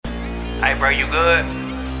Hey bro, you good?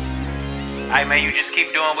 Hey man, you just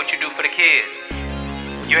keep doing what you do for the kids.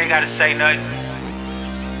 You ain't gotta say nothing.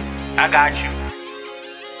 I got you.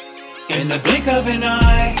 In the blink of an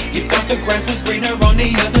eye, you thought the grass was greener on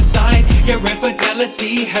the other side. Your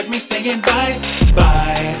infidelity has me saying bye,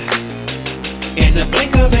 bye. In the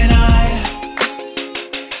blink of an eye,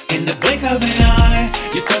 in the blink of an eye,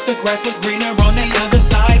 you thought the grass was greener on the other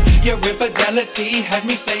side. Your infidelity has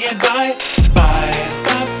me saying bye, bye,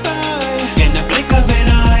 bye, bye. In the blink of an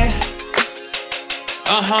eye.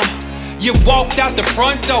 You walked out the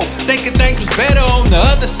front door, thinking things was better on the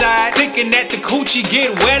other side, thinking that the coochie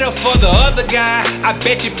get wetter for the other guy. I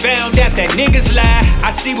bet you found out that niggas lie.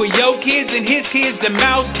 I see with your kids and his kids, the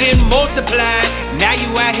mouse didn't multiply. Now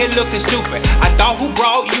you out here looking stupid. I thought who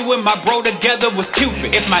brought you and my bro together was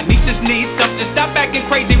Cupid. If my nieces need something, stop acting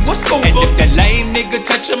crazy, what's scoop? And if that lame nigga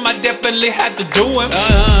touch him, I definitely have to do him.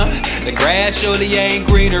 The grass surely ain't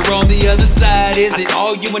greener on the other side, is it? I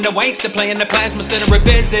saw you and the wankster playing the plasma center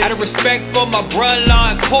revisit. Out of respect for my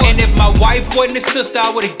bloodline court, and if my wife wasn't a sister, I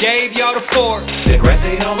would've gave y'all the fort. The grass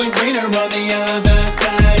ain't always greener on the other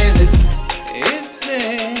side, is it? Is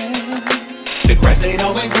it? The grass ain't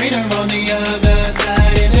always greener on the other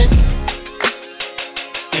side, is it?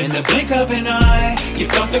 In the blink of an eye, you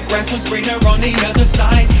thought the grass was greener on the other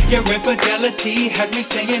side. Your infidelity has me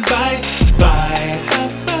saying bye, bye,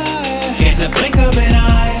 bye. In the blink of an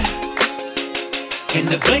eye, in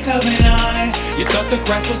the blink of an eye, you thought the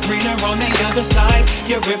grass was greener on the other side.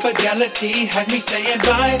 Your infidelity has me saying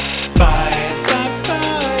bye, bye, bye,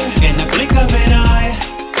 bye. In the blink of an eye.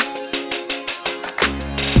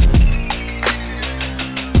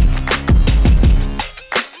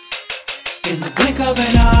 In the blink of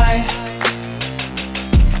an eye.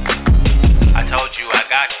 I told you I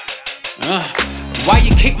got you. Why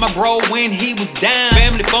you kick my bro when he was down?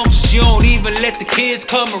 Family functions, you don't even let the kids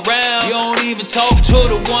come around. You don't even talk to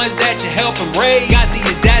the ones that you help them raise. Got the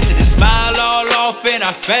audacity to smile all off in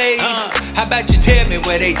our face. How about you tell me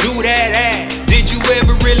where they do that at? Did you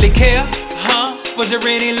ever really care? Was there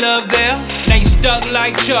any love there? Now you stuck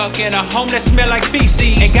like Chuck in a home that smell like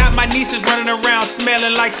feces, and got my nieces running around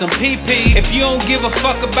smelling like some pee-pee. If you don't give a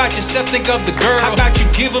fuck about yourself, think of the girls. How about you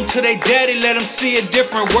give them to their daddy, let them see a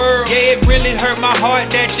different world? Yeah, it really hurt my heart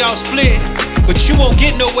that y'all split, but you won't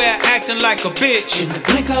get nowhere acting like a bitch. In the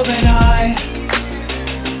blink of an eye.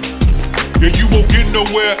 Yeah, you won't get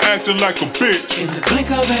nowhere acting like a bitch. In the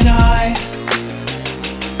blink of an eye.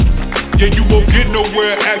 Yeah, you won't get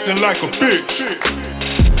nowhere acting like a bitch.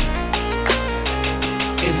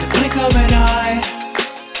 In the blink of an eye.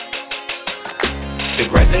 The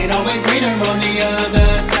grass ain't always greener on the other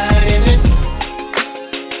side, is it?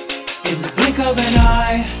 In the blink of an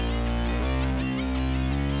eye.